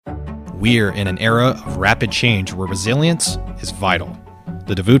We're in an era of rapid change where resilience is vital.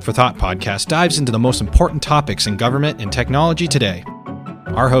 The Devout for Thought podcast dives into the most important topics in government and technology today.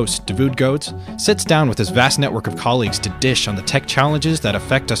 Our host, Devout Goetz, sits down with his vast network of colleagues to dish on the tech challenges that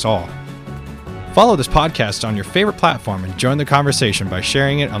affect us all. Follow this podcast on your favorite platform and join the conversation by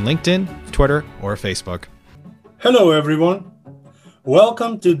sharing it on LinkedIn, Twitter, or Facebook. Hello, everyone.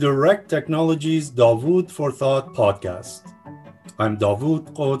 Welcome to Direct Technology's Devout for Thought podcast. I'm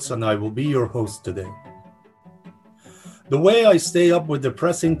Devout Goetz, and I will be your host today. The way I stay up with the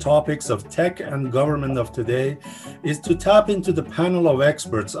pressing topics of tech and government of today is to tap into the panel of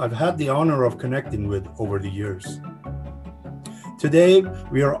experts I've had the honor of connecting with over the years. Today,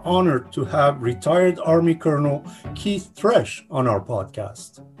 we are honored to have retired Army Colonel Keith Tresh on our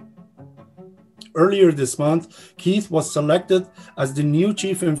podcast. Earlier this month, Keith was selected as the new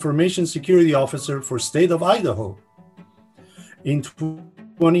Chief Information Security Officer for State of Idaho. In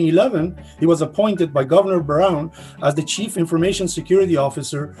 2011, he was appointed by Governor Brown as the Chief Information Security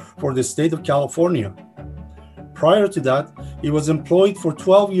Officer for the State of California. Prior to that, he was employed for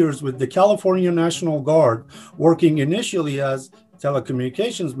 12 years with the California National Guard, working initially as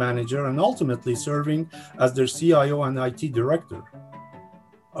telecommunications manager and ultimately serving as their CIO and IT director.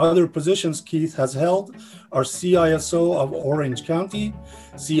 Other positions Keith has held are CISO of Orange County,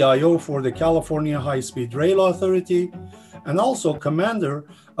 CIO for the California High-Speed Rail Authority, and also commander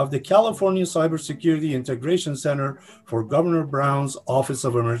of the California Cybersecurity Integration Center for Governor Brown's Office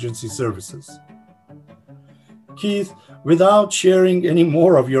of Emergency Services. Keith, without sharing any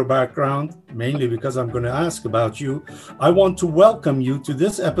more of your background, mainly because I'm going to ask about you, I want to welcome you to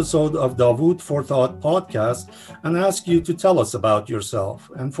this episode of Devout for Thought podcast and ask you to tell us about yourself.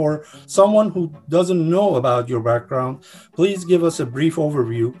 And for someone who doesn't know about your background, please give us a brief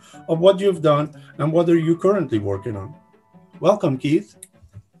overview of what you've done and what are you currently working on. Welcome, Keith.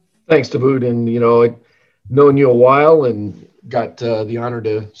 Thanks, Devout. And, I've known you a while and got the honor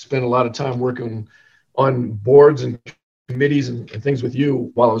to spend a lot of time working on boards and committees and things with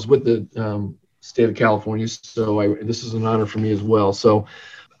you while I was with the state of California. So this is an honor for me as well. So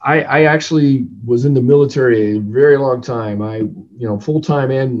I actually was in the military a very long time. I,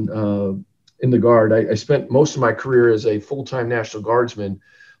 full-time and in the Guard. I spent most of my career as a full-time National Guardsman,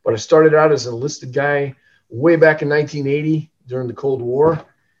 but I started out as an enlisted guy way back in 1980 during the Cold War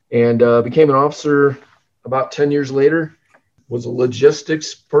and became an officer about 10 years later. Was a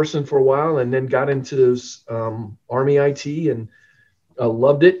logistics person for a while and then got into Army IT and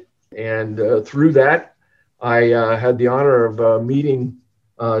loved it. And through that, I had the honor of meeting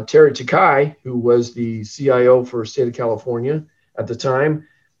Terry Takai, who was the CIO for State of California at the time.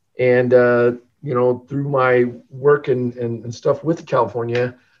 And, through my work and stuff with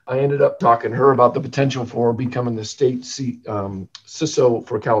California, I ended up talking to her about the potential for becoming the state CISO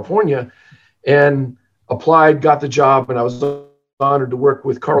for California and applied, got the job, and I was honored to work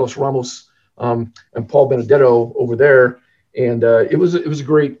with Carlos Ramos and Paul Benedetto over there. And it was a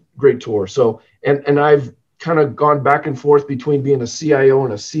great tour. So, and I've kind of gone back and forth between being a CIO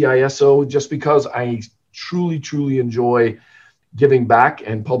and a CISO just because I truly enjoy giving back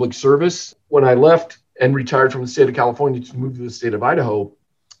and public service. When I left and retired from the state of California to move to the state of Idaho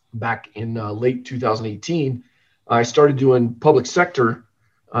back in late 2018, I started doing private sector,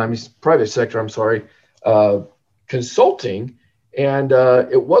 consulting. And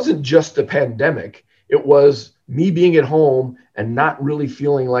it wasn't just the pandemic. It was me being at home and not really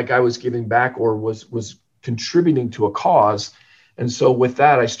feeling like I was giving back or was contributing to a cause. And so with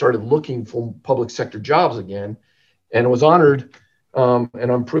that, I started looking for public sector jobs again and was honored. And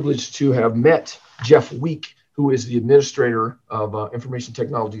I'm privileged to have met Jeff Week, who is the administrator of Information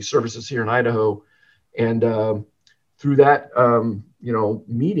Technology Services here in Idaho. And through that,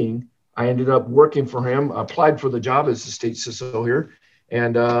 meeting, I ended up working for him, applied for the job as the state CISO here,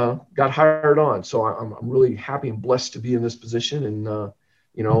 and got hired on. So I'm really happy and blessed to be in this position and,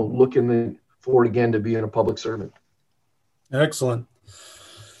 looking forward again to being a public servant. Excellent.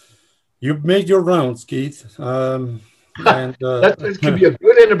 You've made your rounds, Keith. That can be a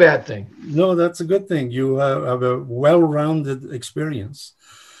good and a bad thing. No, that's a good thing. You have a well-rounded experience.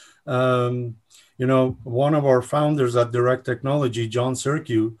 One of our founders at Direct Technology, John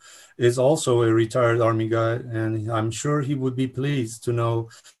Serkiu, is also a retired Army guy, and I'm sure he would be pleased to know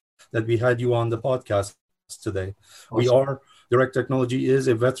that we had you on the podcast today. Awesome. Direct Technology is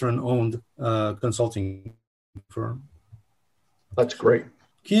a veteran-owned consulting firm. That's great.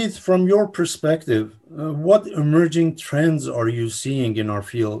 Keith, from your perspective, what emerging trends are you seeing in our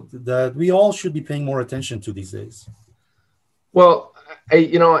field that we all should be paying more attention to these days? Well, I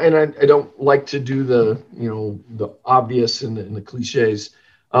don't like to do the obvious and the cliches,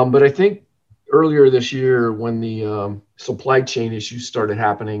 But I think earlier this year, when the supply chain issues started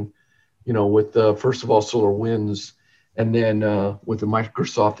happening, with first of all SolarWinds, and then with the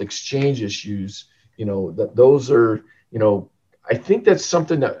Microsoft Exchange issues, that those are, I think that's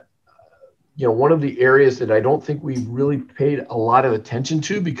something that, one of the areas that I don't think we've really paid a lot of attention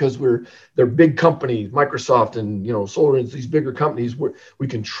to, because they're big companies, Microsoft and SolarWinds, these bigger companies, where we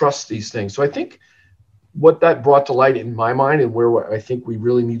can trust these things. So I think what that brought to light in my mind, and where I think we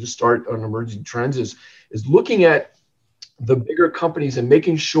really need to start on emerging trends, is looking at the bigger companies and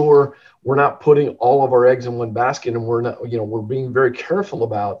making sure we're not putting all of our eggs in one basket, and we're not, we're being very careful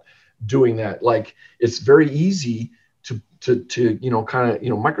about doing that. Like, it's very easy to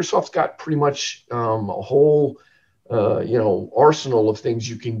Microsoft's got pretty much a whole arsenal of things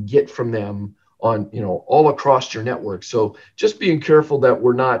you can get from them on all across your network. So just being careful that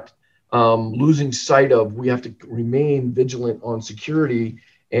we're not losing sight of, we have to remain vigilant on security,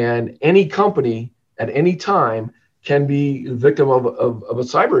 and any company at any time can be a victim of a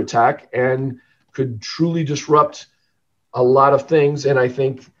cyber attack and could truly disrupt a lot of things. And I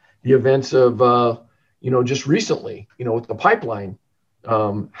think the events of just recently, with the pipeline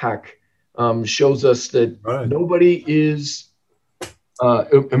hack, shows us that nobody is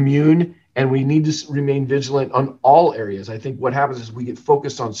immune, and we need to remain vigilant on all areas. I think what happens is we get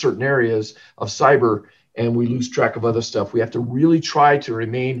focused on certain areas of cyber and we lose track of other stuff. We have to really try to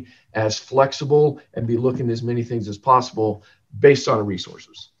remain as flexible and be looking at as many things as possible based on our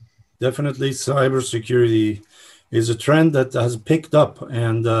resources. Definitely, cybersecurity is a trend that has picked up,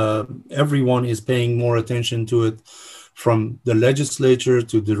 and everyone is paying more attention to it, from the legislature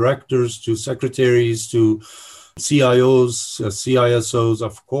to directors to secretaries to CIOs, CISOs,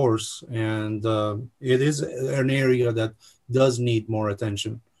 of course. And it is an area that does need more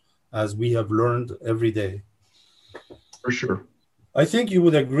attention, as we have learned every day. For sure. I think you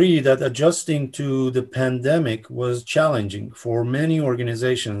would agree that adjusting to the pandemic was challenging for many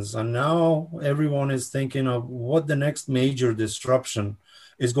organizations. And now everyone is thinking of what the next major disruption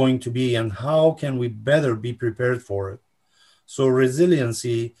is going to be and how can we better be prepared for it. So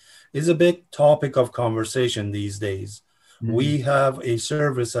resiliency is a big topic of conversation these days. Mm-hmm. We have a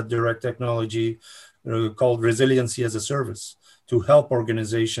service at Direct Technology called Resiliency as a Service to help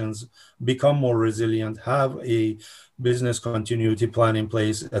organizations become more resilient, have a business continuity plan in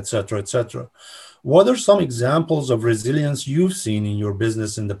place, et cetera, et cetera. What are some examples of resilience you've seen in your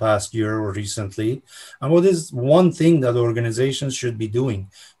business in the past year or recently? And what is one thing that organizations should be doing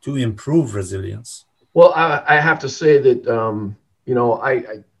to improve resilience? Well, I have to say that,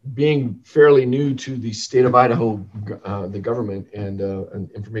 I being fairly new to the state of Idaho, the government and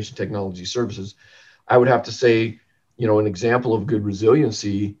information technology services, I would have to say, an example of good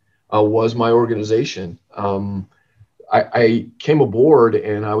resiliency was my organization. I came aboard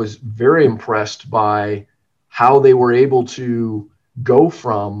and I was very impressed by how they were able to go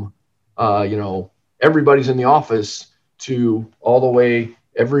from, everybody's in the office to all the way,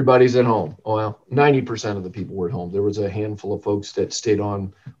 everybody's at home. Well, 90% of the people were at home. There was a handful of folks that stayed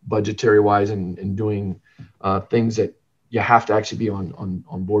on budgetary wise and doing things that you have to actually be on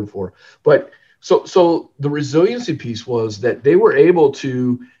board for. But so the resiliency piece was that they were able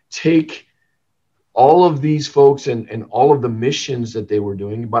to take all of these folks and all of the missions that they were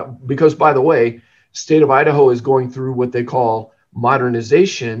doing, but because, by the way, state of Idaho is going through what they call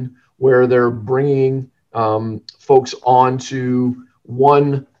modernization, where they're bringing folks onto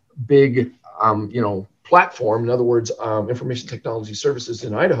one big, platform. In other words, information technology services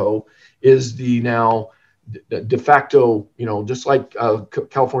in Idaho is the now de facto, just like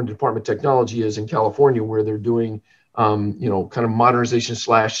California Department of Technology is in California, where they're doing kind of modernization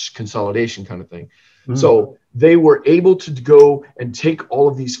 / consolidation kind of thing. Mm-hmm. So they were able to go and take all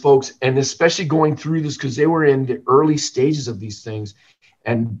of these folks, and especially going through this because they were in the early stages of these things,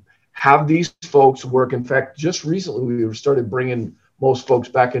 and have these folks work. In fact, just recently we started bringing most folks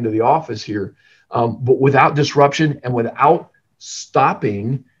back into the office here, but without disruption and without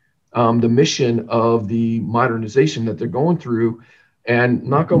stopping the mission of the modernization that they're going through. And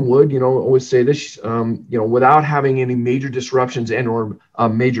knock on wood, I always say this, without having any major disruptions and or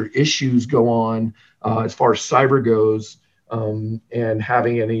major issues go on as far as cyber goes, and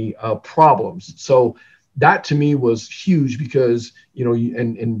having any problems. So that to me was huge because,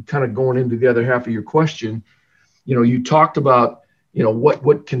 and kind of going into the other half of your question, you talked about,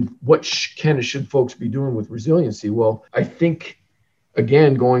 what can and should folks be doing with resiliency? Well, I think,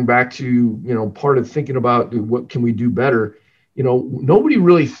 again, going back to, part of thinking about what can we do better, nobody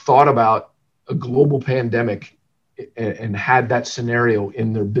really thought about a global pandemic and had that scenario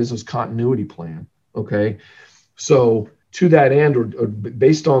in their business continuity plan. Okay. So to that end, or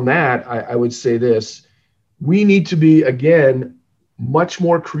based on that, I would say this: we need to be, again, much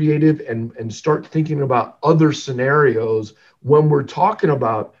more creative and start thinking about other scenarios when we're talking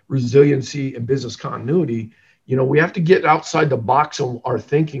about resiliency and business continuity. We have to get outside the box on our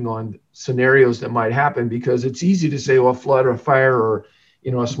thinking on scenarios that might happen, because it's easy to say, well, a flood or a fire or,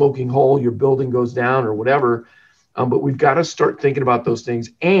 a smoking hole, your building goes down or whatever. But we've got to start thinking about those things.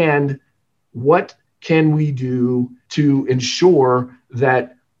 And what can we do to ensure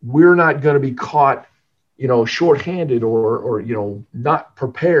that we're not going to be caught, shorthanded or not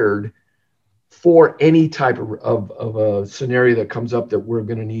prepared for any type of a scenario that comes up that we're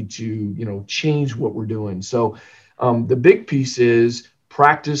going to need to, change what we're doing. So the big piece is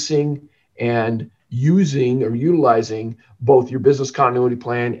practicing and using or utilizing both your business continuity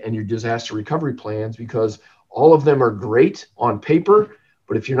plan and your disaster recovery plans, because all of them are great on paper,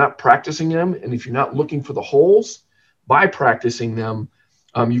 but if you're not practicing them and if you're not looking for the holes by practicing them,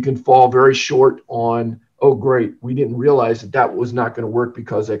 you can fall very short on, oh, great, we didn't realize that was not going to work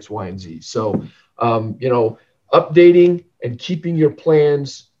because X, Y, and Z. So, updating and keeping your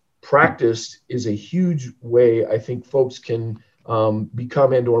plans practiced is a huge way I think folks can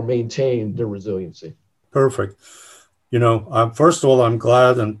become and or maintain their resiliency. Perfect. First of all, I'm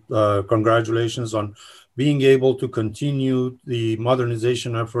glad and congratulations on being able to continue the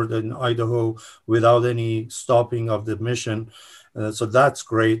modernization effort in Idaho without any stopping of the mission. So that's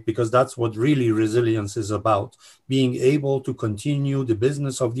great, because that's what really resilience is about, being able to continue the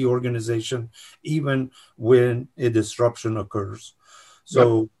business of the organization even when a disruption occurs.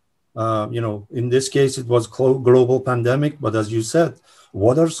 So, in this case, it was global pandemic, but as you said,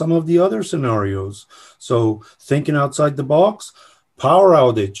 what are some of the other scenarios? So thinking outside the box, power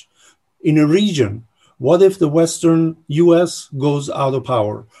outage in a region. What if the Western U.S. goes out of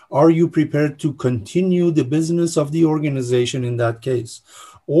power? Are you prepared to continue the business of the organization in that case?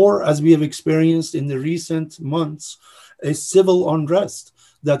 Or, as we have experienced in the recent months, a civil unrest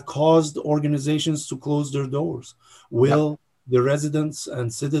that caused organizations to close their doors. Will the residents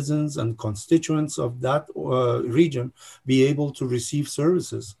and citizens and constituents of that region be able to receive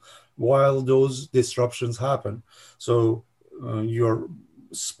services while those disruptions happen? So you're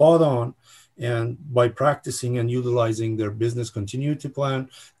spot on. And by practicing and utilizing their business continuity plan,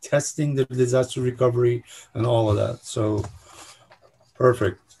 testing the disaster recovery, and all of that. So,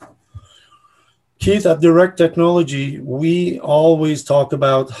 perfect. Keith, at Direct Technology, we always talk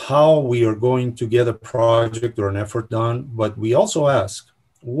about how we are going to get a project or an effort done, but we also ask,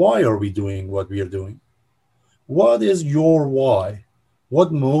 why are we doing what we are doing? What is your why?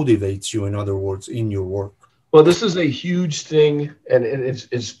 What motivates you, in other words, in your work? Well, this is a huge thing, and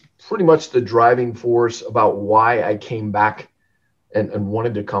it's pretty much the driving force about why I came back and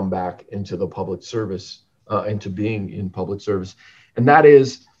wanted to come back into the public service, into being in public service. And that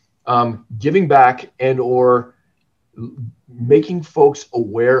is giving back and or making folks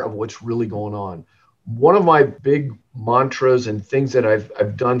aware of what's really going on. One of my big mantras and things that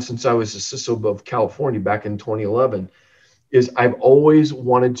I've done since I was a CISO of California back in 2011 is I've always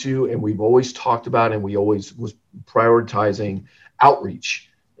wanted to, and we've always talked about, and we always was prioritizing outreach.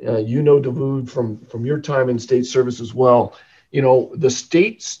 Dawood, from your time in state service as well, the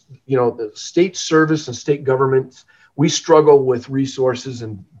states, the state service and state governments, we struggle with resources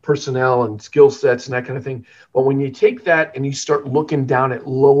and personnel and skill sets and that kind of thing. But when you take that and you start looking down at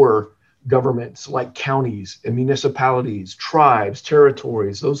lower governments like counties and municipalities, tribes,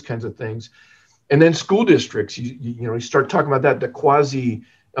 territories, those kinds of things, and then school districts, you start talking about that, the quasi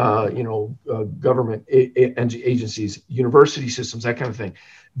government agencies, university systems, that kind of thing.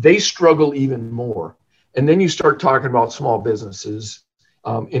 They struggle even more. And then you start talking about small businesses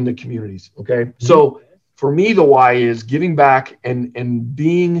in the communities. Okay. Mm-hmm. So for me, the why is giving back and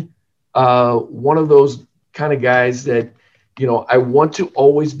being one of those kind of guys that, I want to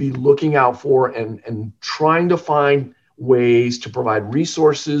always be looking out for and trying to find ways to provide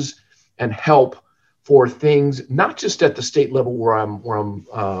resources and help for things, not just at the state level where I'm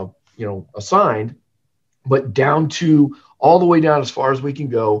assigned, but down to all the way down as far as we can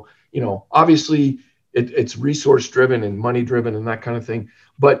go. Obviously it's resource driven and money driven and that kind of thing.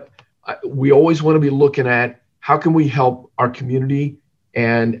 But we always want to be looking at how can we help our community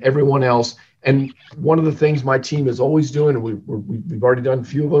and everyone else. And one of the things my team is always doing, and we've already done a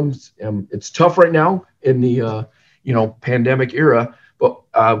few of them. It's tough right now in the pandemic era, but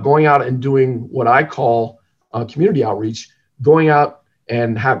going out and doing what I call community outreach, going out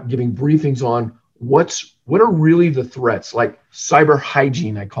and giving briefings on what are really the threats, like cyber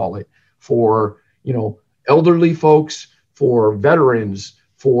hygiene, I call it, for elderly folks, for veterans,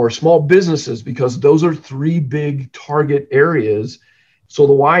 for small businesses, because those are three big target areas. So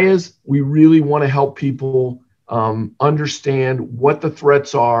the why is we really want to help people understand what the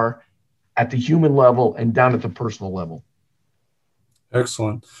threats are at the human level and down at the personal level.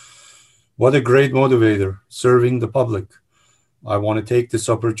 Excellent. What a great motivator, serving the public. I want to take this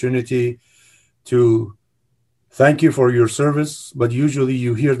opportunity to thank you for your service, but usually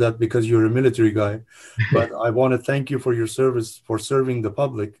you hear that because you're a military guy. But I want to thank you for your service, for serving the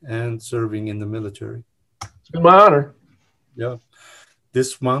public and serving in the military. It's been my honor. Yeah.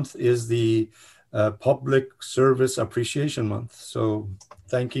 This month is the Public Service Appreciation Month. So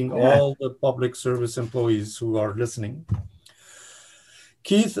thanking all the public service employees who are listening.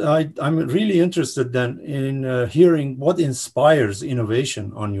 Keith, I'm really interested then in hearing what inspires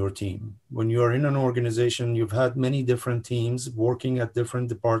innovation on your team. When you're in an organization, you've had many different teams working at different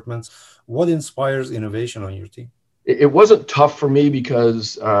departments. What inspires innovation on your team? It wasn't tough for me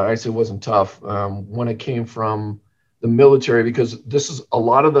because I say it wasn't tough when it came from the military, because this is a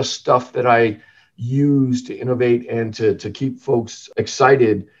lot of the stuff that I use to innovate and to keep folks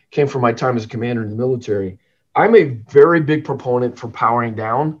excited came from my time as a commander in the military. I'm a very big proponent for powering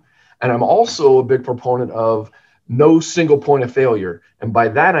down, and I'm also a big proponent of no single point of failure. And by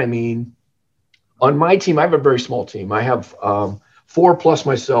that, I mean, on my team, I have a very small team. I have 4 plus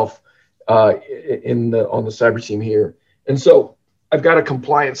myself on the cyber team here. And so I've got a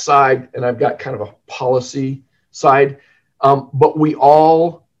compliance side and I've got kind of a policy side, but we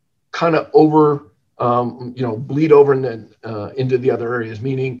all kind of bleed over into the other areas,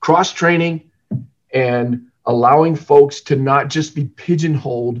 meaning cross-training and allowing folks to not just be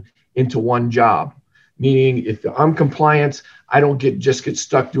pigeonholed into one job. Meaning if I'm compliance, I don't get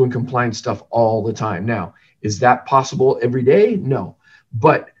stuck doing compliance stuff all the time. Now, is that possible every day? No.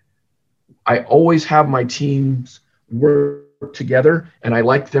 But I always have my teams work together, and I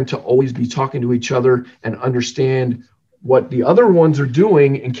like them to always be talking to each other and understand what the other ones are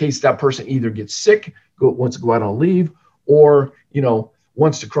doing in case that person either gets sick, wants to go out on leave, or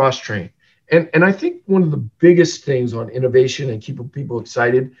wants to cross train. And I think one of the biggest things on innovation and keeping people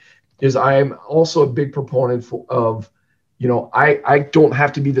excited is I'm also a big proponent of, I don't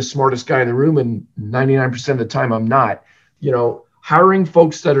have to be the smartest guy in the room, and 99% of the time I'm not. Hiring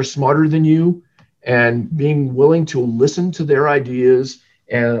folks that are smarter than you and being willing to listen to their ideas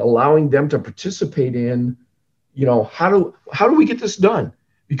and allowing them to participate in, how do we get this done?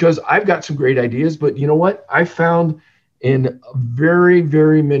 Because I've got some great ideas, but you know what? I found in very,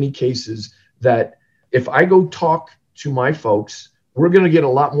 very many cases that if I go talk to my folks, we're going to get a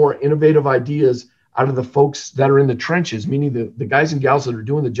lot more innovative ideas out of the folks that are in the trenches, meaning the guys and gals that are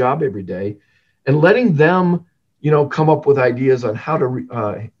doing the job every day, and letting them, come up with ideas on how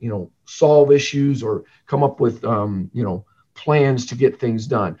to, solve issues or come up with, plans to get things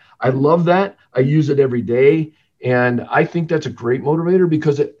done. I love that. I use it every day. And I think that's a great motivator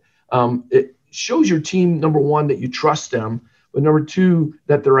because it shows your team, number one, that you trust them, but number two,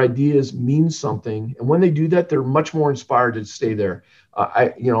 that their ideas mean something. And when they do that, they're much more inspired to stay there.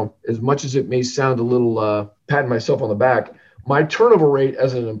 As much as it may sound a little patting myself on the back, my turnover rate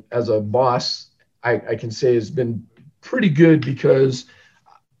as a boss, I can say has been pretty good because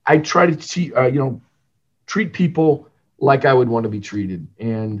I try to treat people like I would want to be treated.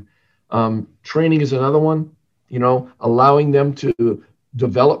 And training is another one, allowing them to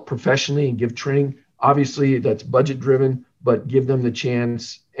develop professionally and give training. Obviously, that's budget driven, but give them the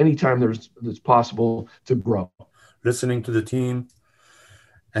chance anytime that's possible to grow. Listening to the team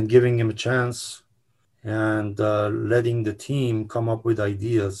and giving him a chance and letting the team come up with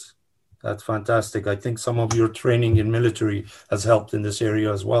ideas. That's fantastic. I think some of your training in military has helped in this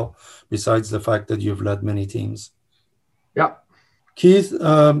area as well, besides the fact that you've led many teams. Yeah. Keith,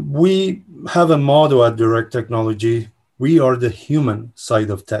 we have a motto at Direct Technology. We are the human side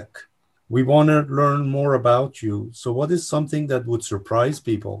of tech. We want to learn more about you. So what is something that would surprise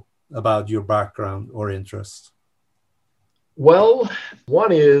people about your background or interest? Well,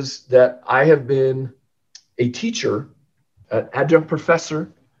 one is that I have been a teacher, an adjunct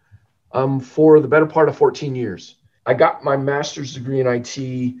professor, for the better part of 14 years. I got my master's degree in IT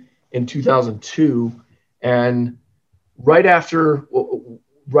in 2002. And right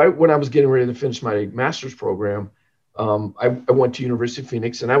when I was getting ready to finish my master's program, I went to University of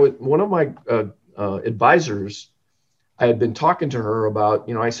Phoenix, and one of my advisors, I had been talking to her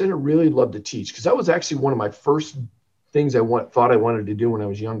about, I said I really love to teach, because that was actually one of my first things thought I wanted to do when I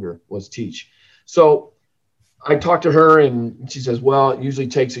was younger, was teach. So I talked to her, and she says, well, it usually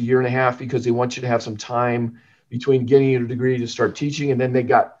takes 1.5 years because they want you to have some time between getting your degree to start teaching. And then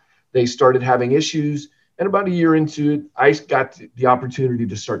they started having issues. And about a year into it, I got the opportunity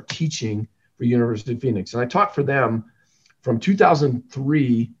to start teaching for University of Phoenix. And I taught for them from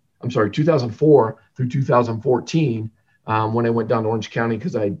 2004 through 2014, when I went down to Orange County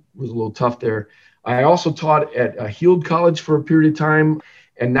because I was a little tough there. I also taught at Heald College for a period of time.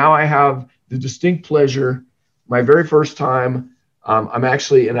 And now I have the distinct pleasure, my very first time, I'm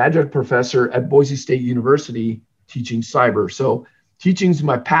actually an adjunct professor at Boise State University teaching cyber. So teaching's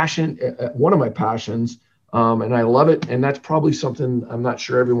my passion, one of my passions, and I love it. And that's probably something I'm not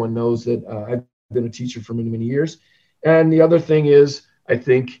sure everyone knows, that I've been a teacher for many, many years. And the other thing is, I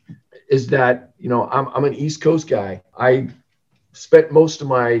think, is that, you know, I'm an East Coast guy. I spent most of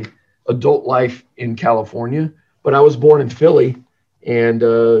my adult life in California, but I was born in Philly. And,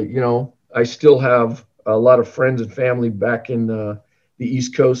 you know, I still have a lot of friends and family back in the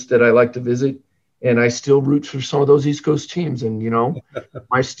East Coast that I like to visit. And I still root for some of those East Coast teams. And, you know,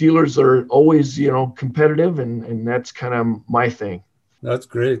 my Steelers are always, you know, competitive. And that's kind of my thing. That's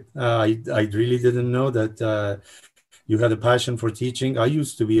great. I really didn't know that you had a passion for teaching. I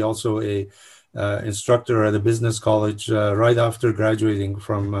used to be also a instructor at a business college right after graduating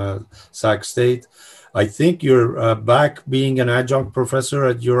from Sac State. I think you're back being an adjunct professor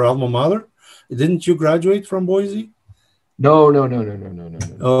at your alma mater. Didn't you graduate from Boise? No.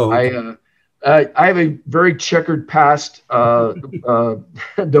 Oh, okay. I have a very checkered past,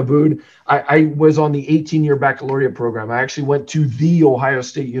 Dawood. I was on the 18-year baccalaureate program. I actually went to the Ohio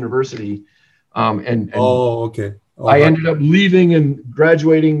State University, and oh, okay. I ended up leaving and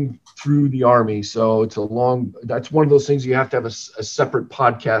graduating through the Army. So it's that's one of those things you have to have a separate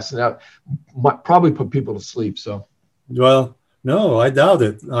podcast, and that might probably put people to sleep. So, well, no, I doubt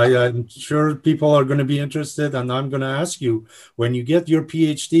it. I'm sure people are going to be interested, and I'm going to ask you, when you get your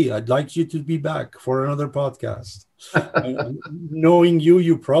PhD, I'd like you to be back for another podcast. Knowing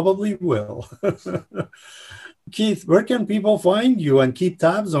you probably will. Keith, where can people find you and keep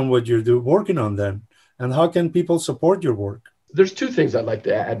tabs on what you're working on then? And how can people support your work? There's two things I'd like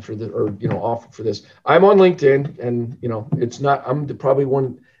to add offer for this. I'm on LinkedIn, and, you know, I'm probably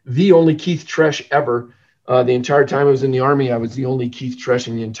the only Keith Tresh ever. The entire time I was in the Army, I was the only Keith Tresh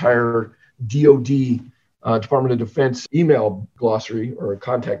in the entire DOD, Department of Defense email glossary, or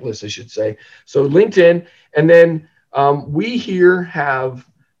contact list, I should say. So LinkedIn. And then we here have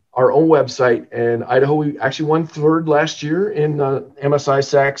our own website. And Idaho, we actually won third last year in MSI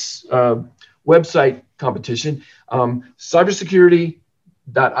SAC's website competition,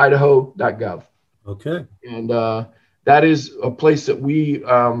 cybersecurity.idaho.gov. Okay. And that is a place that we,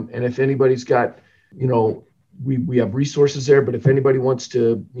 and if anybody's got, you know, we have resources there, but if anybody wants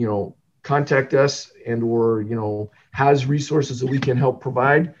to, you know, contact us or, you know, has resources that we can help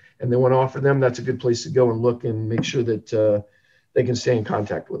provide and they want to offer them, that's a good place to go and look and make sure that they can stay in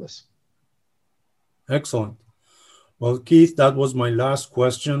contact with us. Excellent. Well, Keith, that was my last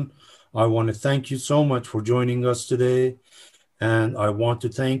question. I want to thank you so much for joining us today. And I want to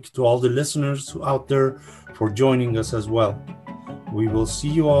thank to all the listeners out there for joining us as well. We will see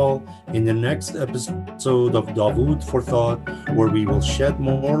you all in the next episode of Dawood for Thought, where we will shed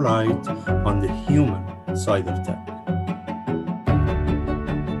more light on the human side of tech.